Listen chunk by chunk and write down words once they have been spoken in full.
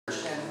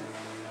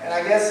And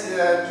I guess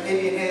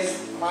maybe in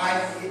his mind,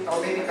 or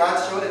maybe God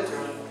showed it to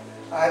him,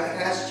 it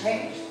has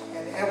changed.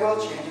 And it will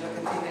change, it will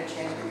continue to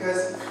change,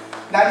 because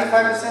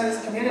 95% of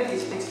this community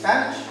speaks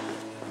Spanish.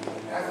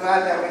 And I'm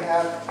glad that we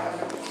have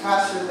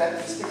pastors that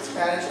can speak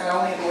Spanish, not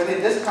only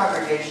within this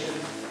congregation,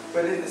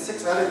 but in the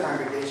 6 other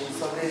congregations.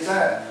 So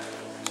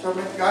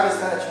God has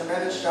done a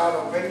tremendous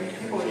job of bringing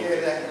people here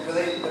that can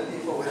relate to the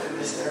people within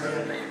this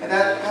area, and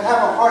that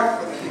have a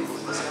heart for the people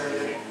in this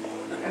area.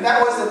 And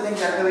that was the thing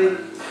that really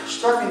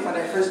struck me when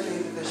I first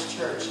came to this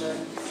church.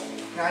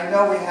 And I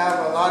know we have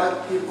a lot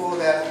of people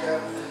that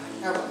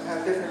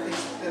have different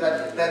things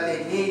that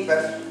they need,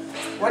 but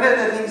one of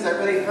the things that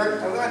really hurt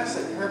me,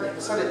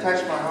 but sort of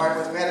touched my heart,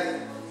 was we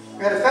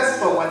had a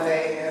festival one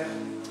day,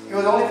 and it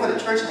was only for the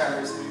church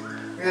members.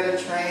 We had a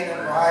train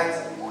and rides,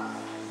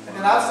 and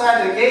then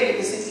outside the gate, you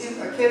could see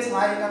kids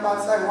lining up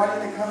outside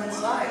wanting to come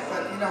inside.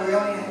 But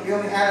we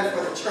only had it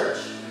for the church.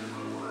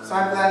 So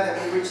I'm glad that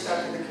we reached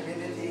out to the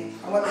community.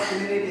 I want the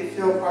community to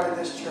feel part of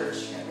this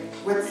church.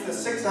 And with the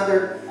 6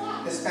 other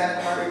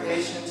Hispanic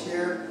congregations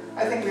here,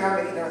 I think we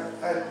are making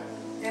an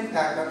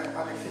impact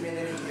on the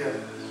community here.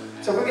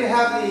 So we're going to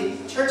have the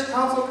church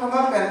council come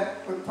up and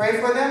we'll pray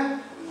for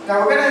them.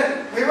 Now we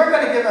were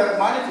going to give a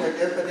monetary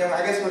gift, but then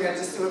I guess we're going to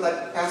just do it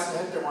like Pastor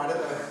Hector wanted,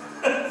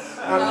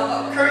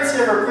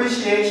 currency of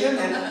appreciation,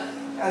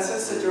 and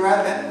Sister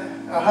Joanne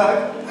meant a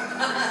hug.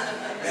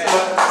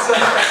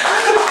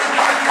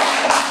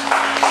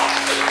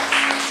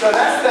 So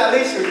that's the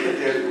least we can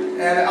do.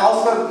 And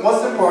also,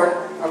 most important,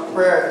 a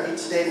prayer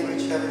each day for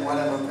each and every one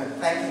of them, and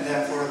thanking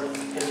them for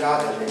the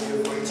job that they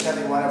do for each and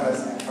every one of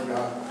us and for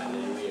God.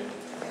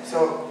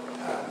 So,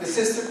 the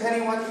Sister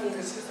Penny one?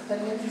 Is Sister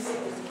Penny in?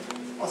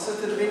 Oh,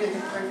 Sister Davina, you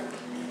can pray.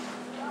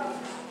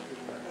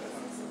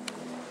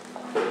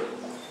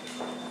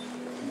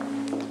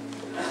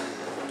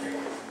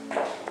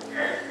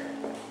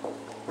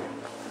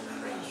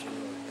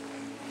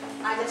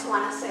 I just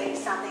want to say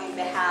something on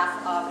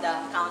behalf of the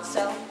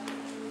council.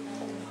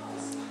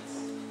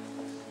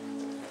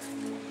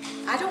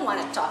 I don't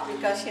want to talk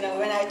because,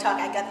 when I talk,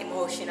 I get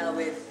emotional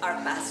with our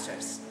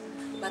pastors.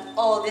 But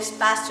all these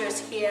pastors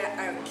here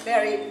are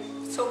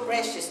so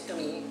precious to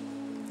me.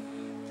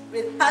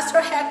 With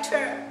Pastor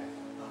Hector,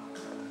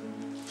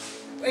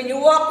 when you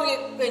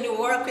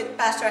work with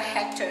Pastor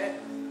Hector,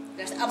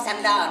 there's ups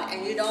and downs,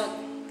 and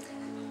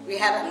we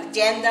have an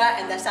agenda,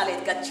 and that's how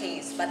it got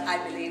changed. But I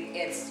believe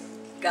it's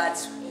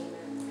God's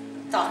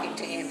talking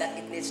to him that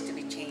it needs to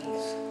be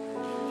changed.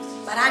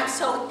 But I'm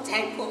so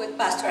thankful with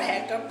Pastor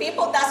Hector.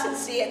 People doesn't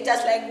see it,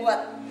 just like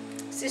what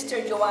Sister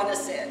Joanna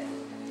said.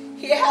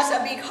 He has a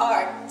big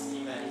heart.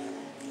 Amen.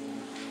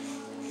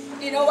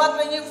 You know what?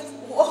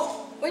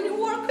 When you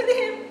work with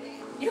him,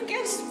 you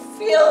can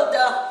feel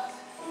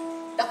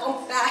the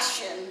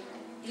compassion.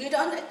 You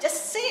don't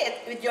just see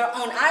it with your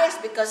own eyes,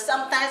 because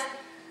sometimes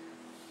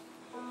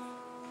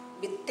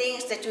with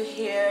things that you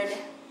heard,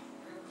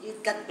 you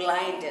got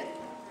blinded.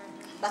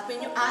 But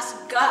when you ask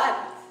God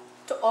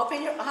to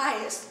open your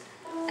eyes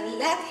and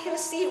let him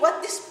see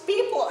what these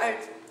people are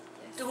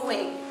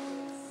doing,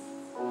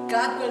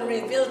 God will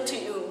reveal to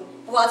you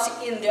what's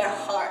in their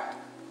heart.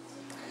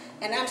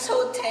 And I'm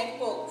so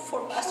thankful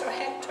for Pastor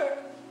Hector,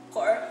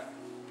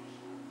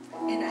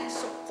 and I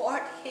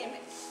support him,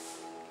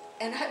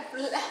 and I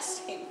bless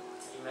him.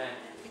 Amen.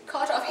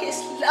 Because of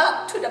his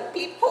love to the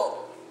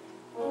people.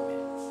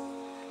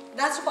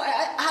 That's why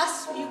I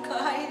ask you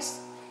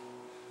guys.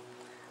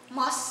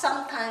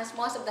 Sometimes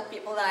most of the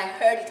people that I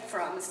heard it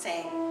from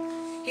saying,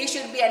 he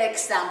should be an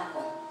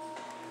example.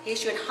 He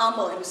should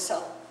humble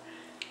himself.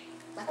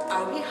 But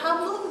are we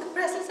humble in the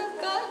presence of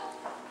God?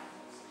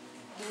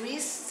 Do we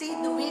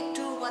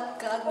do what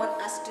God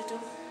wants us to do?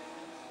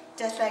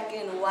 Just like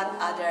in one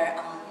other,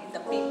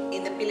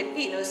 in the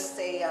Filipinos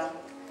say,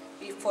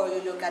 before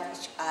you look at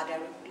each other,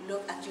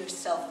 look at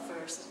yourself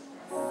first.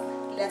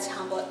 Let's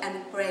humble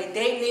and pray.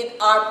 They need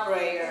our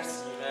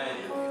prayers. Amen.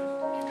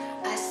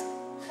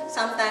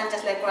 Sometimes,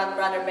 just like what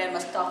Brother Ben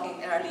was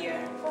talking earlier,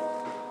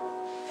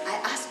 I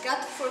ask God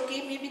to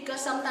forgive me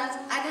because sometimes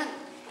I don't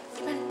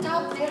even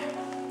tap their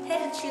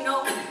heads,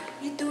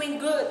 you're doing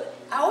good.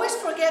 I always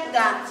forget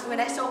that when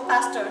I saw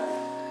Pastor.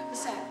 He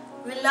said,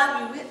 we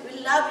love you,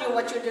 we love you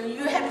what you're doing.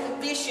 You have a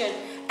vision,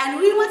 and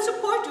we want to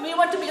support you. We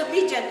want to be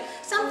obedient.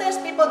 Sometimes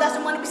people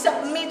doesn't want to be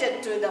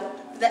submitted to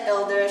the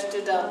elders,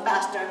 to the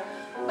pastor,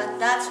 but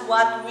that's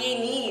what we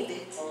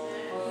need.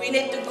 We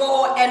need to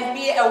go and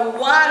be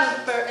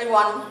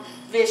one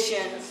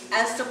vision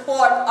and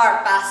support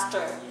our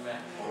pastor.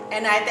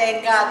 And I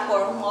thank God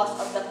for most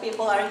of the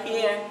people are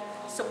here,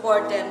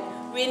 support them.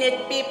 We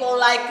need people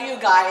like you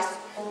guys.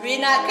 We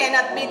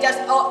cannot be just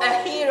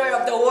a hearer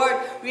of the word.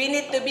 We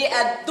need to be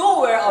a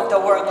doer of the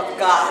word of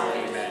God.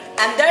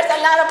 And there's a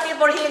lot of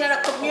people here in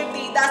our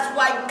community. That's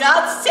why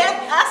God sent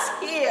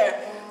us here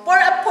for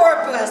a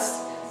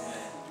purpose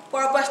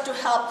to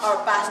help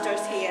our pastors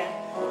here.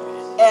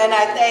 And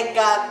I thank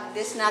God.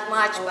 This is not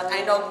much, but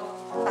I know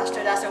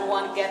Pastor doesn't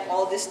want to get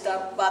all this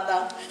stuff.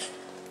 But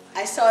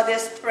I saw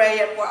this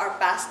prayer for our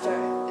pastor.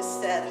 It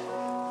said,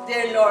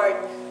 Dear Lord,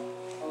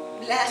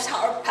 Bless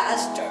our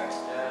pastors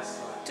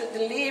to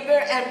deliver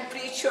and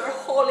preach your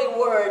holy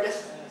word,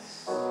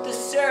 to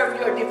serve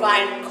your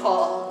divine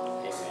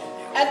call,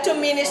 and to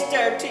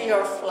minister to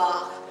your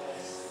flock.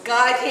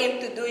 Guide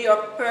him to do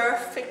your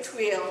perfect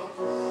will,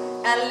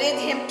 and lead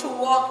him to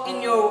walk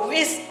in your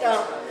wisdom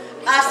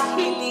as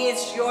he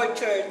leads your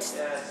church.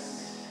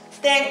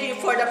 Thank you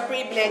for the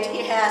privilege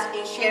he has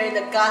in sharing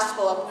the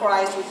gospel of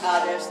Christ with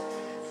others.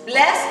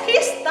 Bless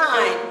his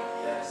time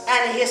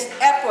and his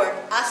effort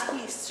as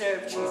he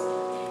serves you.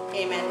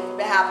 Amen. On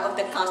behalf of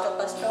the Council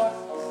Pastor,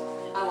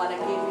 I want to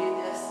give you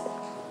this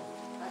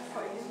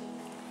for you.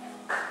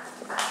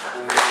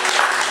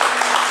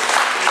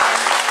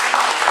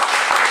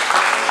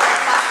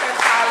 Pastor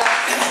Carlos,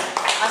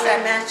 as I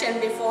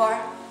mentioned before,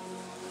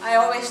 I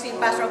always see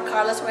Pastor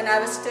Carlos when I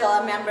was still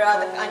a member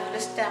of the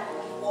Angelus Temple,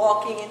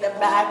 walking in the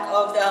back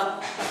of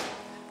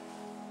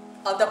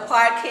the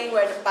parking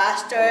where the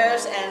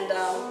pastors and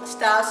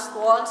staff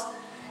walks.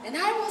 And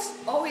I was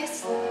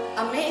always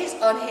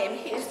amazed on him.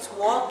 He's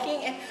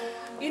walking, and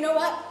you know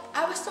what?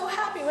 I was so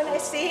happy when I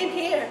see him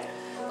here.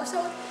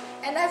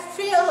 And I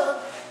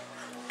feel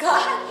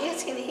God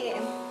is in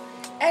him,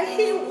 and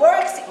he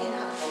works in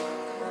us.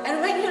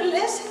 And when you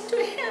listen to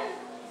him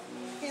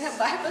in a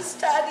Bible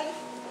study,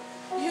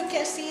 you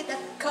can see that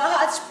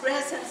God's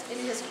presence in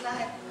his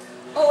life.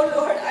 Oh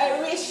Lord,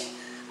 I wish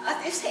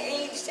at this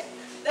age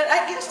that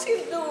I can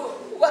still do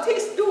what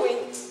he's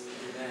doing.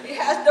 He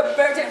has the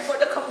burden for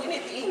the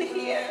community in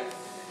here.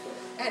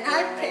 And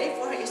I pray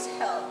for his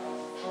help.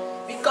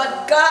 Because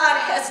God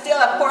has still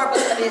a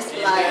purpose in his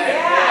life.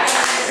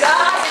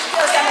 God is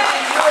still going to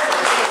be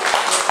using him.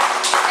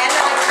 And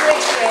I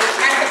appreciate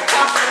and the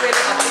company will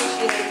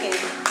appreciate him.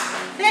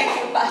 Thank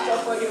you, Pastor,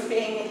 for you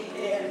being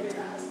here with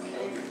us.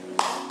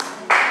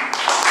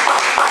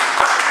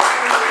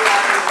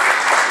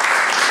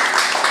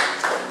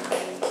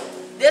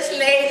 This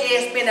lady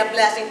has been a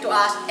blessing to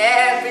us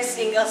every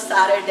single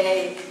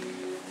Saturday.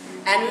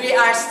 And we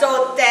are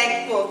so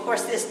thankful for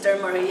Sister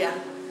Maria.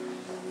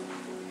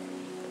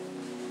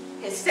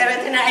 He's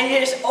 79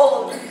 years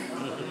old.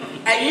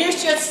 And you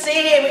should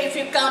see him if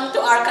you come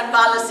to our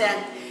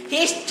convalescent.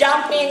 He's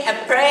jumping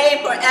and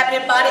praying for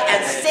everybody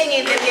and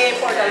singing the name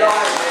for the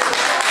Lord.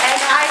 And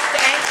I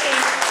thank him.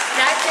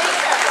 And I thank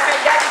her for her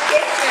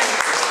dedication.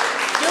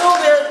 You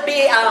will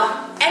be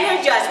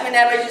energized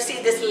whenever you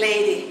see this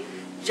lady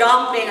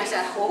jumping. I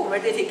said, oh, where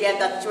did she get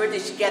that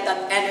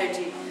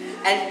energy?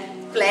 And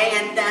playing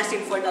and dancing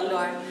for the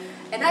Lord.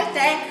 And I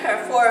thank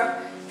her for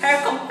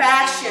her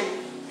compassion.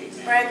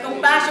 For her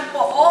compassion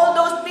for all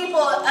those people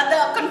at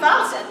the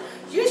convalescent.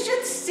 You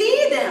should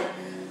see them.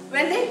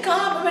 When we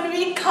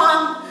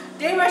come,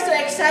 they were so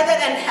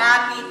excited and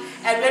happy.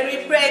 And when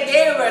we prayed,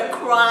 they were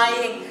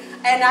crying.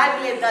 And I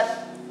believe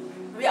that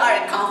we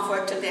are a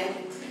comfort to them.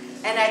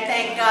 And I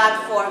thank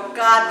God for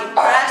God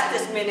impressed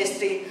this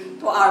ministry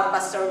to our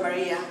Pastor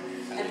Maria.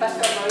 And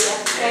Pastor Maria,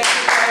 thank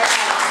you very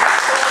much.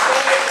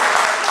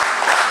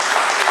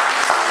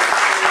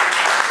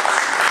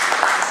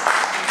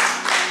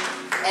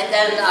 And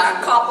then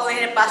our couple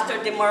in Pastor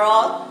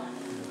Demoral.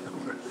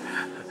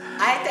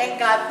 I thank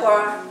God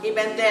for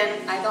even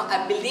then,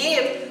 I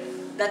believe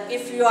that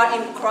if you are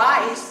in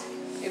Christ,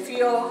 if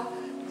you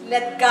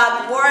let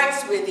God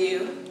works with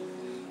you,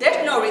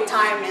 there's no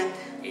retirement.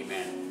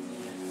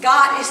 Amen.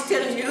 God is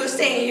still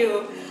using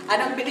you. I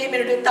don't believe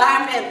in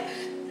retirement.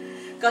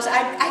 Because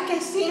I can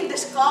see in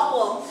this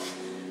couple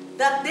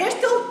that they're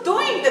still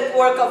doing the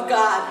work of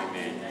God.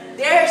 Amen.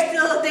 They're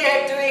still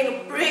there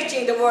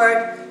preaching the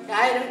word.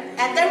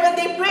 And then when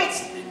they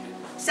preach,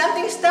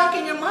 something stuck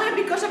in your mind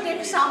because of the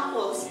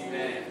examples.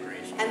 Amen.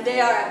 And they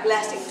are a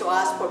blessing to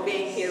us for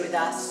being here with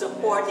us,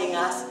 supporting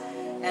us,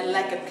 and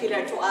like a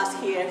pillar to us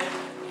here,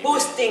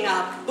 boosting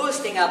up,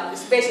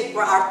 especially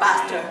for our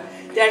pastor.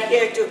 They're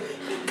here to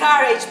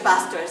encourage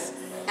pastors.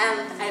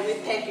 And I will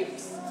thank you,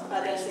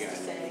 Brother and Sister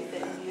Sandy,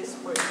 that you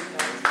support you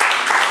guys.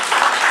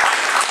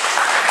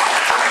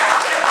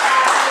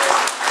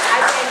 I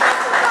thank God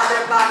for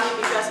Brother Bobby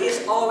because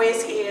he's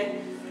always here,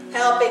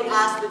 helping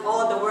us with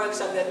all the works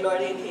of the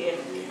Lord in here.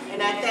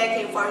 And I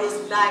thank him for his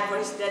life, for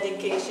his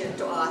dedication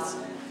to us.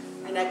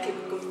 And I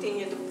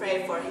continue to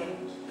pray for him.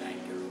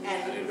 Thank you.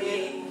 And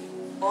may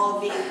all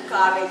be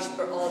encouraged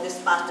for all these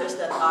pastors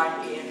that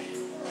are here.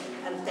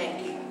 And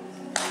thank you.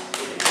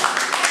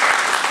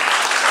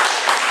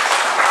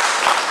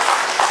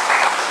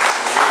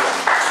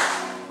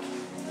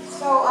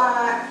 So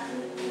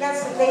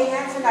let's lay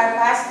hands on our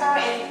pastor,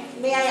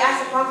 and may I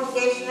ask the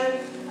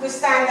congregation to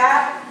stand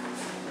up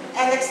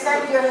and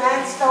extend your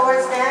hands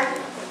towards them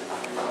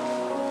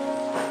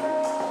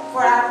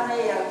for our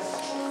prayers.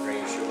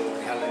 Praise you,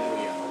 Lord.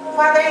 Hallelujah.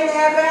 Father in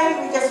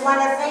heaven, we just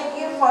want to thank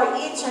you for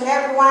each and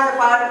every one of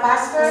our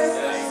pastors,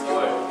 Thank you,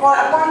 Lord. for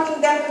appointing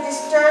them to this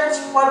church,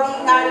 for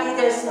being our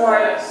leaders,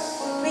 Lord.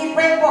 We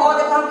pray for all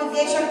the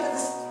congregation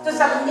to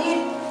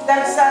submit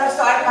themselves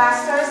to our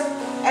pastors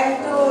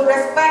and to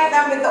respect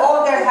them with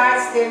all their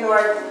hearts, dear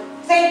Lord.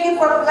 Thank you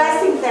for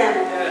blessing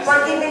them, for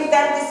giving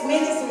them these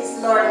ministries,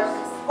 Lord.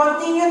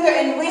 continue to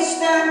enrich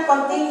them,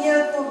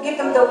 continue to give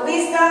them the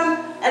wisdom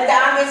and the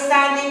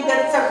understanding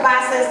that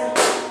surpasses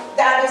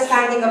the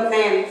understanding of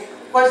men.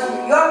 Because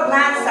your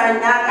plans are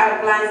not our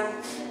plans.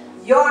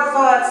 Your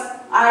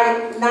thoughts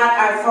are not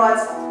our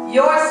thoughts.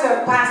 Yours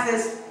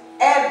surpasses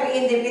every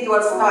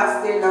individual's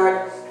thoughts, dear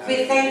Lord.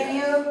 We thank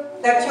you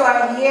that you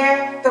are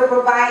here to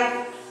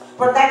provide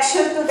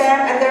protection to them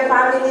and their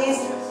families,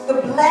 to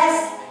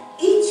bless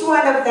each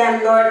one of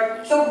them,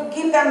 Lord, to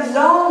give them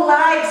long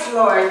lives,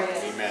 Lord.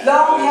 Amen.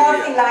 Long,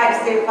 healthy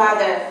lives, dear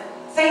Father.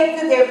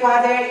 Thank you, dear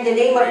Father. In the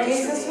name of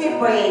Jesus we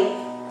pray.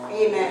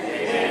 Amen.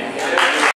 Amen.